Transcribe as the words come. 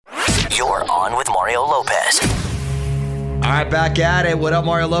You're on with Mario Lopez. All right, back at it. What up,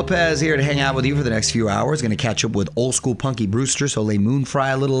 Mario Lopez here to hang out with you for the next few hours. Going to catch up with old school Punky Brewster, Soleil Moon Frye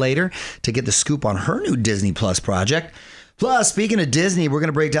a little later to get the scoop on her new Disney Plus project. Plus, speaking of Disney, we're going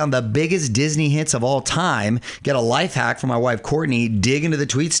to break down the biggest Disney hits of all time, get a life hack from my wife, Courtney, dig into the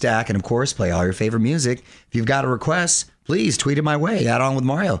tweet stack, and of course, play all your favorite music. If you've got a request, please tweet it my way at On With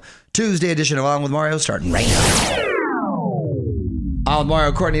Mario. Tuesday edition of On With Mario starting right now. On with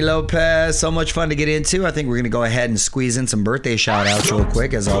Mario, Courtney Lopez. So much fun to get into. I think we're going to go ahead and squeeze in some birthday shout outs real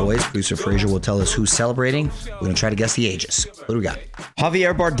quick. As always, producer Frazier will tell us who's celebrating. We're going to try to guess the ages. What do we got?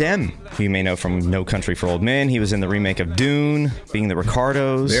 Javier Bardem, who you may know from No Country for Old Men. He was in the remake of Dune, being the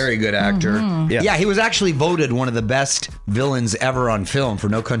Ricardos. Very good actor. Mm-hmm. Yeah, he was actually voted one of the best villains ever on film for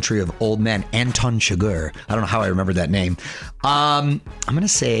No Country of Old Men. Anton Chigurh. I don't know how I remember that name. I'm going to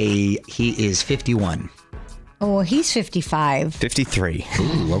say he is 51. Oh, he's 55. 53.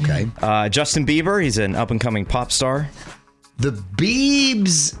 Ooh, okay. Justin Bieber, he's an up-and-coming pop star. The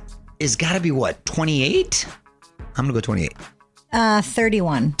Biebs is got to be what, 28? I'm going to go 28.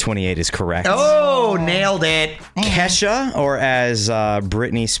 31. 28 is correct. Oh, nailed it. Kesha, or as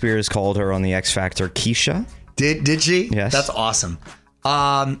Britney Spears called her on the X Factor, Keisha. Did she? Yes. That's awesome.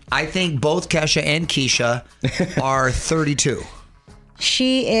 I think both Kesha and Keisha are 32.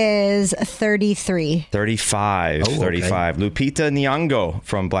 She is 33. 35. Oh, okay. 35. Lupita Nyong'o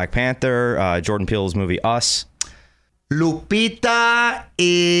from Black Panther, Jordan Peele's movie Us. Lupita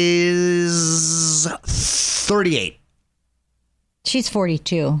is 38. She's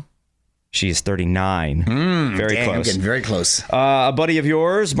 42. She is 39. Very Dang, close. I'm getting very close. A buddy of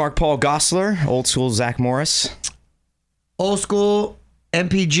yours, Mark Paul Gosselaar, old school Zach Morris. Old school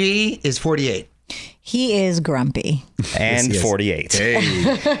MPG is 48. He is grumpy. And Yes, he is. 48.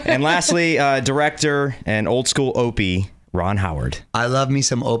 Hey. And lastly, director and old school Opie, Ron Howard. I love me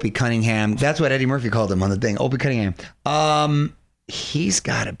some Opie Cunningham. That's what Eddie Murphy called him on the thing. Opie Cunningham. He's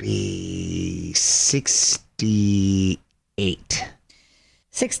got to be 68.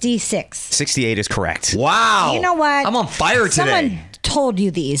 66. 68 is correct. Wow. You know what? I'm on fire today. Someone told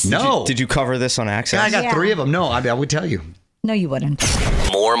you these. No. Did you cover this on Access? I got Yeah. 3 of them. No, I would tell you. No, you wouldn't.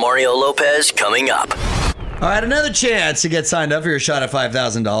 More Mario Lopez coming up. All right, another chance to get signed up for your shot at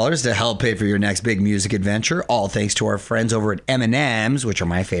 $5,000 to help pay for your next big music adventure. All thanks to our friends over at M&M's, which are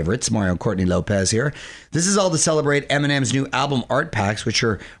my favorites. Mario and Courtney Lopez here. This is all to celebrate M&M's new album art packs, which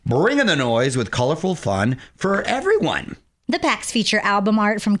are bringing the noise with colorful fun for everyone. The packs feature album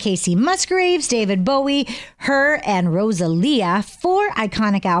art from Casey Musgraves, David Bowie, Her, and Rosalia. 4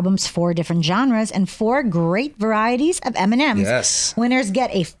 iconic albums, 4 different genres, and 4 great varieties of M&Ms. Yes. Winners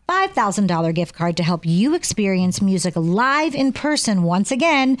get a $5,000 gift card to help you experience music live in person once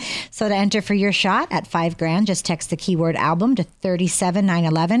again. So to enter for your shot at $5,000, just text the keyword album to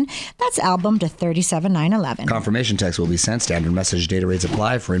 37911. That's album to 37911. Confirmation text will be sent. Standard message data rates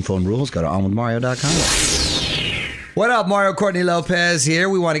apply. For info and rules, go to onwithmario.com. What up, Mario? Courtney Lopez here.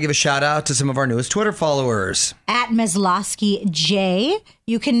 We want to give a shout out to some of our newest Twitter followers. At Meslowski J,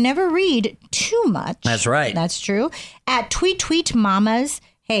 you can never read too much. That's right. That's true. At Tweet Mamas,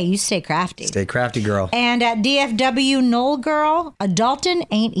 hey, you stay crafty. Stay crafty, girl. And at DFW Knoll Girl, adulting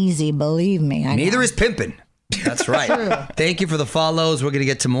ain't easy, believe me. I Neither know. is pimping. That's right. Thank you for the follows. We're going to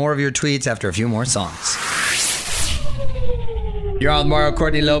get to more of your tweets after a few more songs. You're on Mario,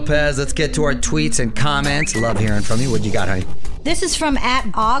 Courtney Lopez. Let's get to our tweets and comments. Love hearing from you. What you got, honey? This is from at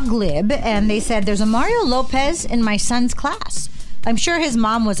Oglib, and they said, there's a Mario Lopez in my son's class. I'm sure his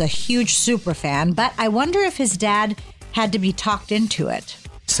mom was a huge super fan, but I wonder if his dad had to be talked into it.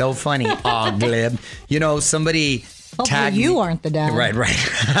 So funny, Oglib. You know, somebody Hopefully tagged you me. aren't the dad. Right.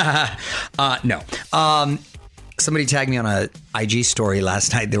 No. Somebody tagged me on a IG story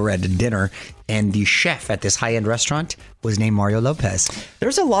last night. They were at a dinner, and the chef at this high-end restaurant was named Mario Lopez.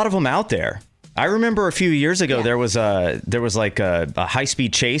 There's a lot of them out there. I remember a few years ago there was like a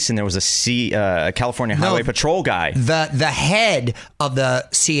high-speed chase, and there was a California Highway Patrol guy. The head of the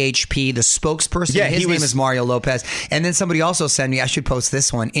CHP, the spokesperson, his name is Mario Lopez. And then somebody also sent me, I should post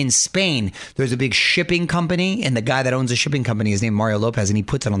this one, in Spain, there's a big shipping company, and the guy that owns the shipping company is named Mario Lopez, and he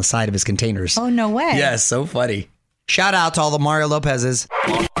puts it on the side of his containers. Oh, no way. Yes, so funny. Shout out to all the Mario Lopezes.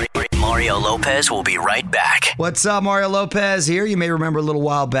 Mario Lopez will be right back. What's up, Mario Lopez here. You may remember a little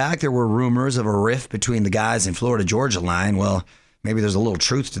while back there were rumors of a rift between the guys in Florida-Georgia line. Well, maybe there's a little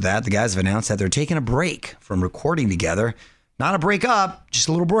truth to that. The guys have announced that they're taking a break from recording together. Not a break up, just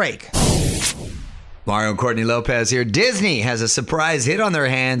a little break. Mario and Courtney Lopez here. Disney has a surprise hit on their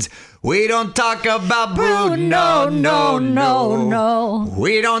hands. We don't talk about Bruno, no.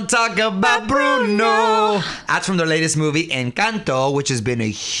 We don't talk about Bruno. That's from their latest movie, Encanto, which has been a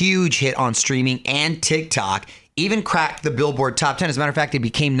huge hit on streaming and TikTok. Even cracked the Billboard Top 10. As a matter of fact, it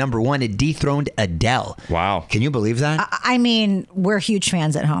became #1. It dethroned Adele. Wow. Can you believe that? I mean, we're huge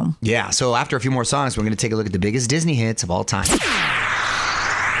fans at home. Yeah, so after a few more songs, we're going to take a look at the biggest Disney hits of all time.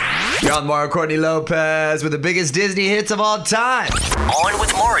 You're on Mario Courtney Lopez with the biggest Disney hits of all time. On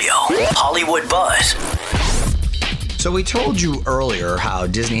with Mario, Hollywood Buzz. So we told you earlier how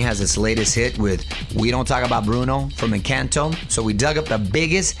Disney has its latest hit with We Don't Talk About Bruno from Encanto. So we dug up the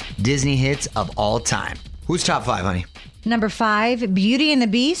biggest Disney hits of all time. Who's top 5, honey? Number 5, Beauty and the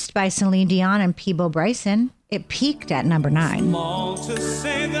Beast by Celine Dion and Peabo Bryson. It peaked at number 9. Small to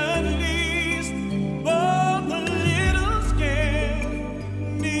say the least, but a little scared.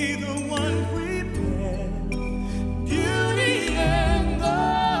 Neither one prepared. Beauty and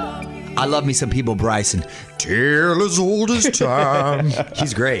the Beast. I love me some Peabo Bryson. Tale as old as time.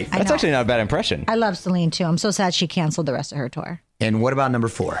 He's great. That's actually not a bad impression. I love Celine too. I'm so sad she canceled the rest of her tour. And what about number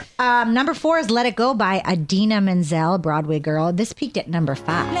 4? Number 4 is Let It Go by Idina Menzel, Broadway girl. This peaked at number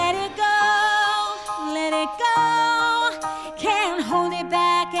 5. Let it go, can't hold it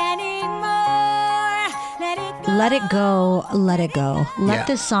back anymore. Let it go. Let it go, let it go. Let Yeah.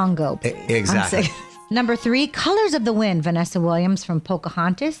 this song go, please. Exactly. I'm sick. Number 3, Colors of the Wind, Vanessa Williams from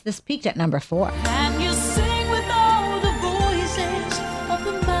Pocahontas. This peaked at number 4. Can you sing with all the voices of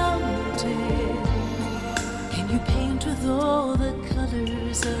the mountain? Can you paint with all the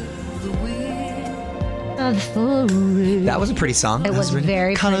colors of the wind? That was a pretty song. It was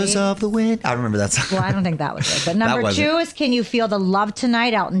very Colors pretty. of the Wind. I remember that song. Well, I don't think that was it. But number wasn't. 2 is Can You Feel the Love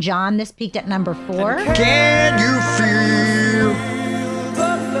Tonight, Elton John. This peaked at number 4. Can you feel?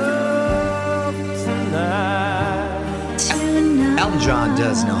 Elton John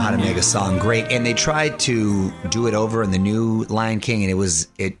does know how to make a song great, and they tried to do it over in the new Lion King, and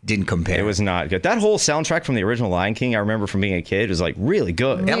it didn't compare. It was not good. That whole soundtrack from the original Lion King, I remember from being a kid, was like really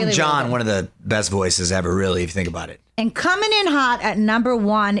good. Really, Elton John, really good. one of the best voices ever, really, if you think about it. And coming in hot at number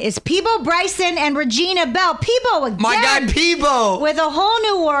 1 is Peabo Bryson and Regina Bell. Peabo again. My guy Peabo! With A Whole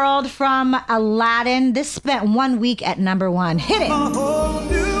New World from Aladdin. This spent 1 week at number 1. Hit it.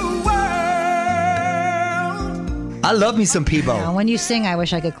 I love me some Peabo. Now, when you sing, I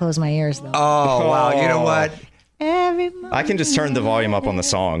wish I could close my ears, though. Oh, wow. You know what? Every I can just turn the volume up on the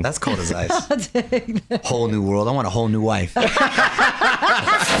song. That's cold as ice. Whole new world. I want a whole new wife.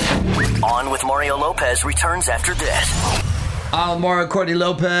 On with Mario Lopez returns after this. I'm Mario Courtney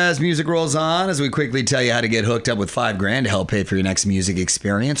Lopez. Music rolls on as we quickly tell you how to get hooked up with $5,000 to help pay for your next music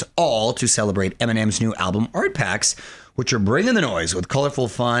experience, all to celebrate Eminem's new album art packs, which are bringing the noise with colorful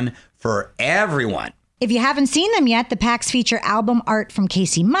fun for everyone. If you haven't seen them yet, the packs feature album art from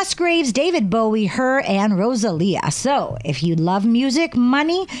Casey Musgraves, David Bowie, Her, and Rosalia. So if you love music,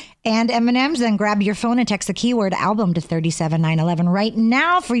 money, and M&Ms, then grab your phone and text the keyword album to 37911 right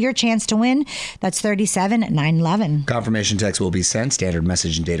now for your chance to win. That's 37911. Confirmation text will be sent. Standard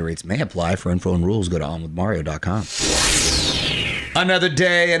message and data rates may apply. For info and rules, go to onwithmario.com. Another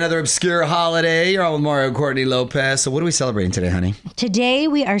day, another obscure holiday. You're on with Mario Courtney Lopez. So what are we celebrating today, honey? Today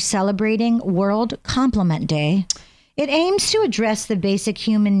we are celebrating World Compliment Day. It aims to address the basic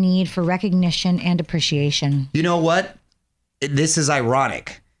human need for recognition and appreciation. You know what? This is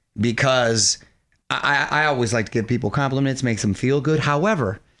ironic because I always like to give people compliments, makes them feel good.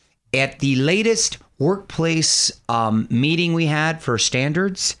 However, at the latest workplace meeting we had for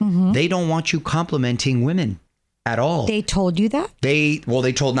standards, they don't want you complimenting women at all. They told you that? They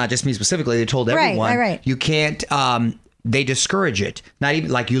told not just me specifically, they told everyone. Right. You can't, they discourage it. Not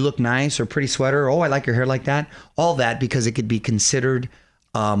even like you look nice or pretty sweater. Oh, I like your hair like that. All that because it could be considered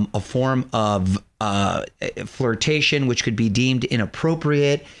a form of flirtation, which could be deemed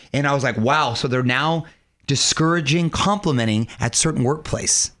inappropriate. And I was like, wow. So they're now discouraging complimenting at certain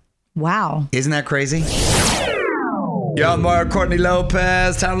workplace. Wow. Isn't that crazy? Yo, Mario Courtney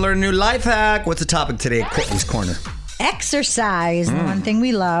Lopez. Time to learn a new life hack. What's the topic today at Courtney's Corner? Exercise, the one thing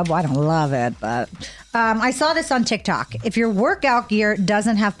we love. Well, I don't love it, but I saw this on TikTok. If your workout gear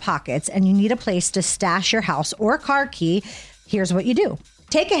doesn't have pockets and you need a place to stash your house or car key, here's what you do.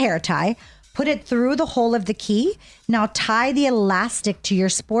 Take a hair tie, put it through the hole of the key. Now tie the elastic to your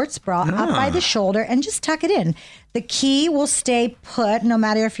sports bra up by the shoulder and just tuck it in. The key will stay put no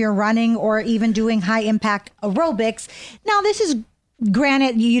matter if you're running or even doing high impact aerobics. Now, this is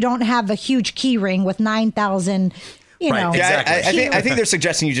granted you don't have a huge key ring with 9,000, you know. Exactly. I think they're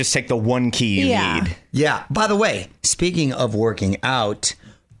suggesting you just take the one key you need. Yeah. By the way, speaking of working out,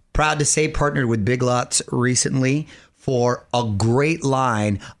 Proud to say partnered with Big Lots recently for a great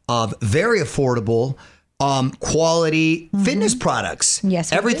line of very affordable, quality fitness products.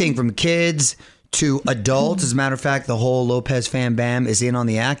 Yes, we everything do. from kids to adults. As a matter of fact, the whole Lopez fam bam is in on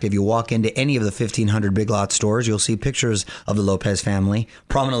the act. If you walk into any of the 1,500 Big Lots stores, you'll see pictures of the Lopez family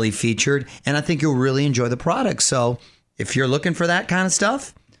prominently featured, and I think you'll really enjoy the products. So if you're looking for that kind of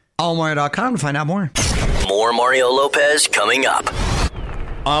stuff, allmario.com to find out more. More Mario Lopez coming up.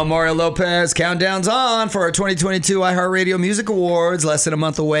 I'm Mario Lopez. Countdown's on for our 2022 iHeartRadio Music Awards. Less than a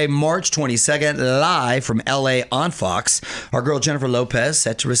month away, March 22nd, live from LA on Fox. Our girl Jennifer Lopez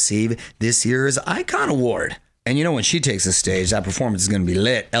set to receive this year's Icon Award. And you know, when she takes the stage, that performance is going to be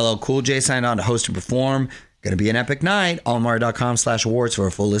lit. LL Cool J signed on to host and perform. Going to be an epic night. allmario.com/awards for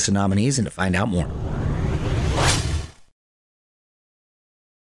a full list of nominees and to find out more.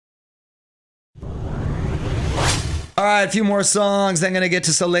 All right, a few more songs. Then going to get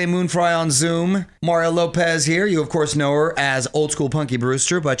to Soleil Moon Frye on Zoom. Mario Lopez here. You, of course, know her as Old School Punky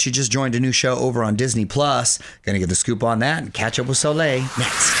Brewster, but she just joined a new show over on Disney+. Going to get the scoop on that and catch up with Soleil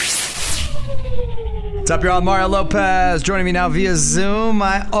next. What's up, y'all? Mario Lopez joining me now via Zoom.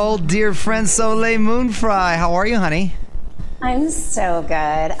 My old dear friend Soleil Moon Frye. How are you, honey? I'm so good.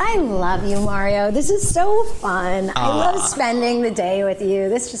 I love you, Mario. This is so fun. I love spending the day with you.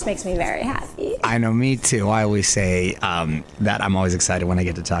 This just makes me very happy. I know, me too. I always say that I'm always excited when I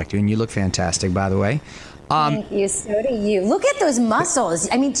get to talk to you, and you look fantastic, by the way. Thank you. So do you. Look at those muscles.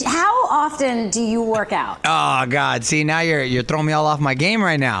 I mean, how often do you work out? Oh God! See, now you're throwing me all off my game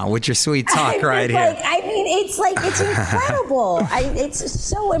right now with your sweet talk right here. It's incredible. It's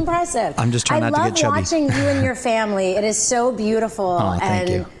so impressive. I'm just trying not to get chubby. I love watching you and your family. It is so beautiful. Oh, thank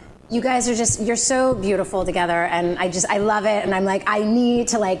you. You guys are you're so beautiful together, and I love it. And I'm like, I need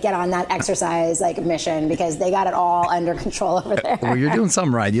to get on that exercise mission because they got it all under control over there. Well, you're doing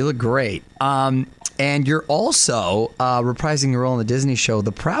something right. You look great. And you're also reprising your role in the Disney show,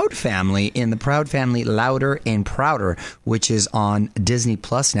 The Proud Family, in The Proud Family Louder and Prouder, which is on Disney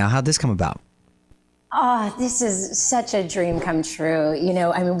Plus now. How'd this come about? Oh, this is such a dream come true.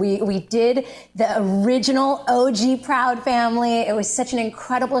 We did the original OG Proud Family. It was such an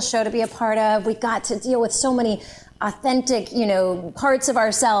incredible show to be a part of. We got to deal with so many authentic, parts of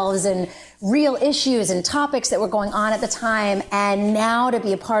ourselves and real issues and topics that were going on at the time. And now to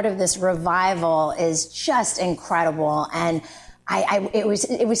be a part of this revival is just incredible. And it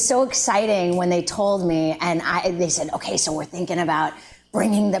was so exciting when they told me, and they said, okay, so we're thinking about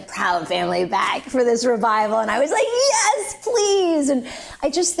bringing the Proud Family back for this revival. And I was like, yes, please. And I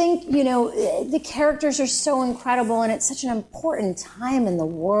just think, the characters are so incredible, and it's such an important time in the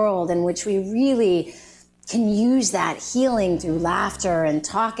world in which we really can use that healing through laughter and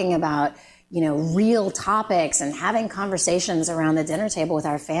talking about, real topics and having conversations around the dinner table with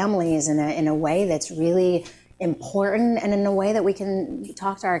our families in a way that's really important, and in a way that we can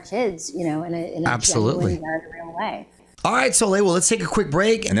talk to our kids, in a Absolutely genuine, real way. All right, Soleil, well, let's take a quick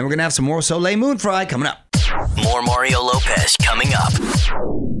break, and then we're going to have some more Soleil Moon Frye coming up. More Mario Lopez coming up.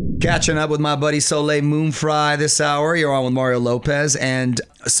 Catching up with my buddy Soleil Moon Frye this hour. You're on with Mario Lopez. And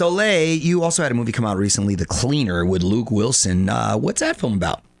Soleil, you also had a movie come out recently, The Cleaner, with Luke Wilson. What's that film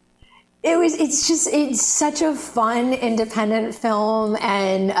about? It's such a fun independent film,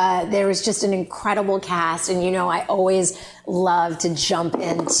 and there was just an incredible cast. And I always love to jump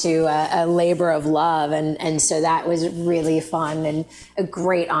into a labor of love, and so that was really fun and a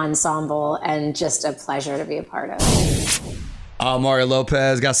great ensemble, and just a pleasure to be a part of. Mario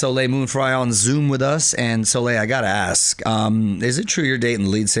Lopez got Soleil Moon Frye on Zoom with us, and Soleil, I gotta ask, is it true you're dating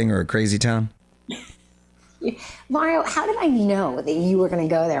the lead singer of Crazy Town? Mario, how did I know that you were going to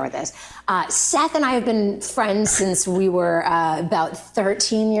go there with this? Seth and I have been friends since we were about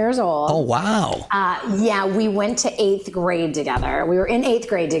 13 years old. Oh, wow. Yeah, we went to 8th grade together. We were in 8th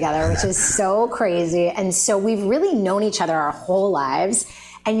grade together, which is so crazy. And so we've really known each other our whole lives.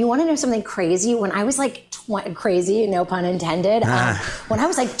 And you want to know something crazy? When I was crazy, no pun intended, when I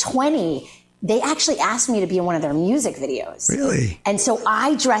was 20, they actually asked me to be in one of their music videos. Really? And so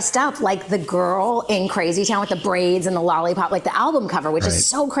I dressed up like the girl in Crazy Town with the braids and the lollipop, like the album cover, which is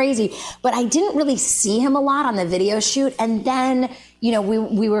so crazy. But I didn't really see him a lot on the video shoot. And then,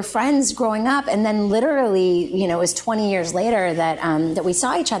 we were friends growing up. And then literally, it was 20 years later that we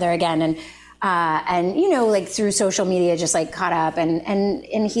saw each other again. And through social media, just caught up.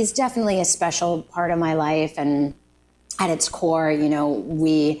 And he's definitely a special part of my life. And at its core,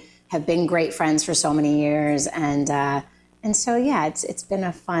 we have been great friends for so many years, and so yeah, it's been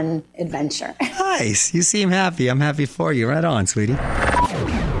a fun adventure. Nice. You seem happy. I'm happy for you. Right on, sweetie.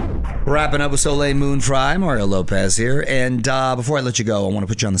 Wrapping up with Soleil Moon Frye, Mario Lopez here. And before I let you go, I want to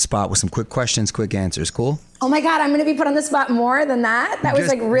put you on the spot with some quick questions, quick answers. Cool? Oh my God, I'm going to be put on the spot more than that? That was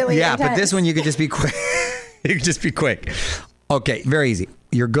like really intense. But this one you could just be quick. You could just be quick. Okay, very easy.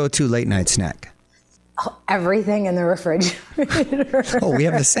 Your go-to late night snack. Oh, everything in the refrigerator. Oh, we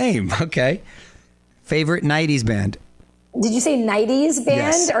have the same. Okay. Favorite 90s band? Did you say 90s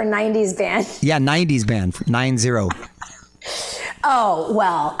band or 90s band? Yeah, 90s band. 90. Oh,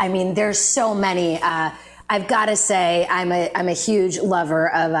 well, I mean, there's so many. I've got to say, I'm a huge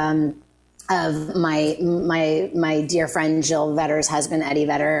lover of my dear friend Jill Vetter's husband, Eddie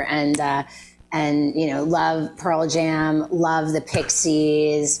Vedder, and love Pearl Jam, love the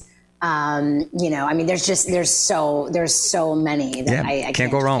Pixies. I mean, there's so many that I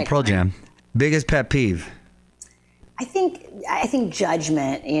can't go wrong with Pearl Jam. Biggest pet peeve? I think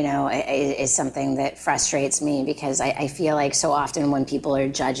judgment, is something that frustrates me because I feel like so often when people are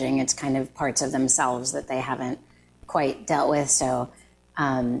judging, it's kind of parts of themselves that they haven't quite dealt with. So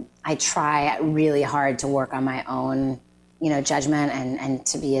I try really hard to work on my own, judgment and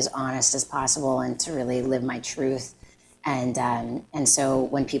to be as honest as possible and to really live my truth. And so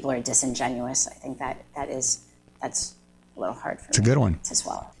when people are disingenuous, I think that's a little hard for me. It's a good one to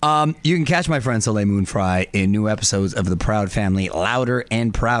swallow. You can catch my friend Soleil Moon Frye in new episodes of The Proud Family, Louder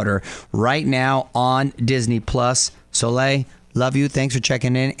and Prouder, right now on Disney Plus. Soleil, love you. Thanks for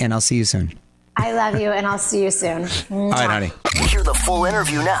checking in, and I'll see you soon. I love you, and I'll see you soon. All right, honey. Hear the full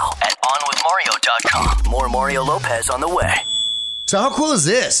interview now at onwithmario.com. More Mario Lopez on the way. So how cool is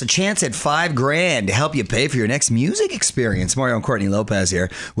this? A chance at $5,000 to help you pay for your next music experience. Mario and Courtney Lopez here.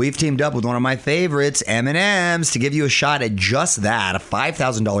 We've teamed up with one of my favorites, M&M's, to give you a shot at just that, a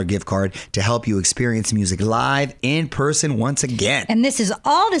 $5,000 gift card to help you experience music live in person once again. And this is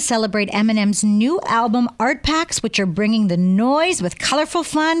all to celebrate M&M's new album, Art Packs, which are bringing the noise with colorful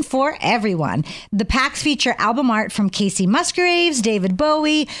fun for everyone. The packs feature album art from Casey Musgraves, David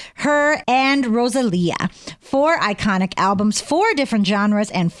Bowie, Her, and Rosalia. 4 iconic albums, 4 different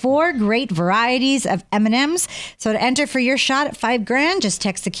genres, and 4 great varieties of M&Ms. So to enter for your shot at $5,000, just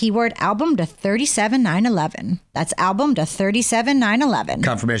text the keyword album to 37911. That's album to 37911.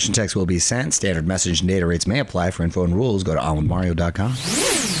 Confirmation text will be sent. Standard message and data rates may apply. For info and rules, go to onwithmario.com.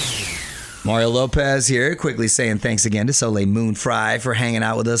 Mario Lopez here, quickly saying thanks again to Soleil Moon Frye for hanging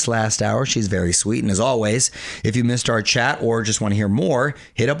out with us last hour. She's very sweet. And as always, if you missed our chat or just want to hear more,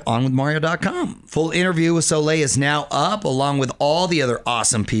 hit up onwithmario.com. Full interview with Soleil is now up, along with all the other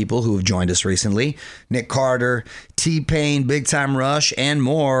awesome people who have joined us recently. Nick Carter, T-Pain, Big Time Rush, and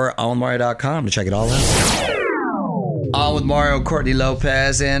more. onwithmario.com to check it all out. On with Mario, Courtney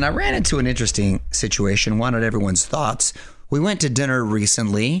Lopez, and I ran into an interesting situation. Wanted everyone's thoughts. We went to dinner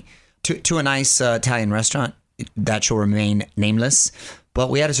recently to a nice Italian restaurant that shall remain nameless,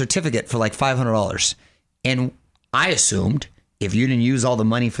 but we had a certificate for like $500. And I assumed if you didn't use all the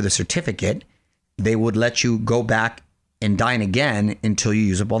money for the certificate, they would let you go back and dine again until you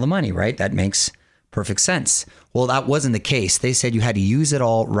use up all the money, right? That makes perfect sense. Well, that wasn't the case. They said you had to use it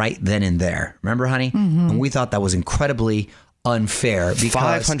all right then and there. Remember, honey? Mm-hmm. And we thought that was incredibly unfair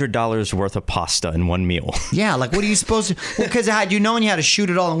because $500 worth of pasta in one meal. Yeah, like what are you supposed to? Well, because had you known you had to shoot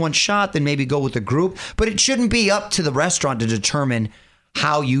it all in one shot, then maybe go with the group. But it shouldn't be up to the restaurant to determine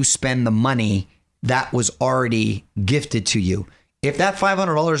how you spend the money that was already gifted to you. If that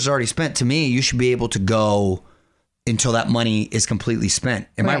 $500 is already spent, to me, you should be able to go until that money is completely spent.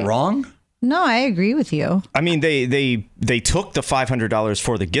 Am I wrong? No, I agree with you. I mean, they took the $500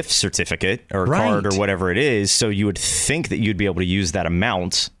 for the gift certificate or card or whatever it is, so you would think that you'd be able to use that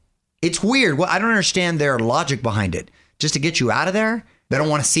amount. It's weird. Well, I don't understand their logic behind it. Just to get you out of there? They don't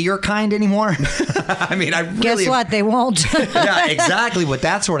want to see your kind anymore? I mean, I really... Guess what? They won't. Yeah, exactly. With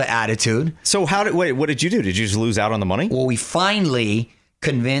that sort of attitude. So what did you do? Did you just lose out on the money? Well, we finally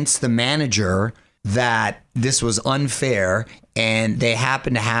convinced the manager that this was unfair, and they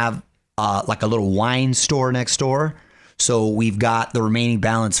happened to have like a little wine store next door. So we've got the remaining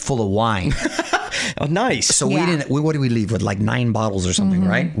balance full of wine. Oh, nice. So what did we leave with? Like 9 bottles or something,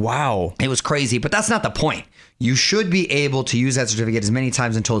 right? Wow. It was crazy, but that's not the point. You should be able to use that certificate as many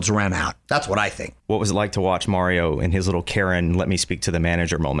times until it's ran out. That's what I think. What was it like to watch Mario in his little Karen, let me speak to the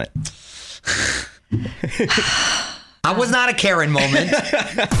manager moment? I was not a Karen moment.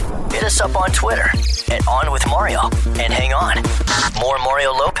 Hit us up on Twitter at OnWithMario. And hang on, more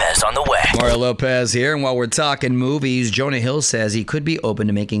Mario Lopez on the way. Mario Lopez here, and while we're talking movies, Jonah Hill says he could be open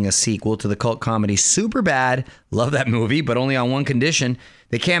to making a sequel to the cult comedy Superbad. Love that movie, but only on one condition.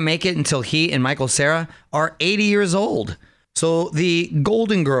 They can't make it until he and Michael Cera are 80 years old. So the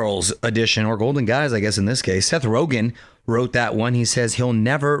Golden Girls edition, or Golden Guys, I guess in this case, Seth Rogen wrote that one. He says he'll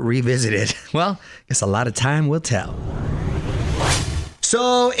never revisit it. Well, I guess a lot of time will tell.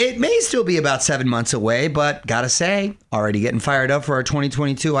 So it may still be about 7 months away, but gotta say, already getting fired up for our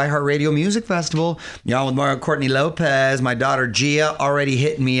 2022 iHeartRadio Music Festival. Y'all with Mario, Courtney Lopez. My daughter Gia already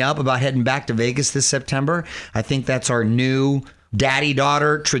hitting me up about heading back to Vegas this September. I think that's our new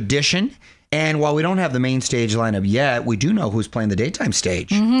daddy-daughter tradition. And while we don't have the main stage lineup yet, we do know who's playing the daytime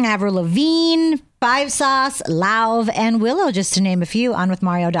stage. Avril Lavigne, Five Sauce, Lauv, and Willow, just to name a few.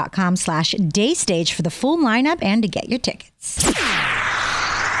 OnWithMario.com/daystage for the full lineup and to get your tickets.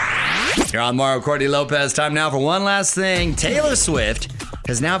 You're on Mario, Courtney Lopez. Time now for one last thing. Taylor Swift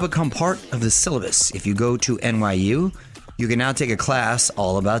has now become part of the syllabus. If you go to NYU, you can now take a class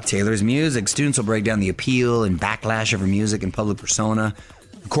all about Taylor's music. Students will break down the appeal and backlash of her music and public persona.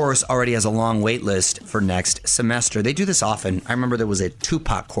 The course already has a long wait list for next semester. They do this often. I remember there was a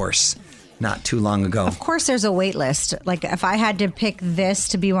Tupac course not too long ago. Of course there's a wait list. Like, if I had to pick this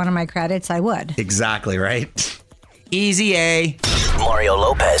to be one of my credits, I would. Exactly, right? Easy A. Mario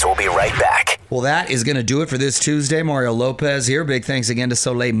Lopez will be right back. Well, that is going to do it for this Tuesday. Mario Lopez here. Big thanks again to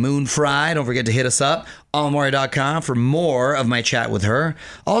Soleil Moon Frye. Don't forget to hit us up on Mario.com for more of my chat with her.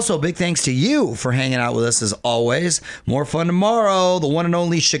 Also, big thanks to you for hanging out with us as always. More fun tomorrow. The one and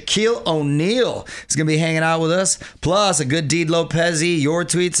only Shaquille O'Neal is going to be hanging out with us. Plus, a good deed Lopez-y, your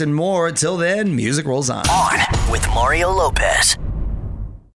tweets, and more. Till then, music rolls on. On with Mario Lopez.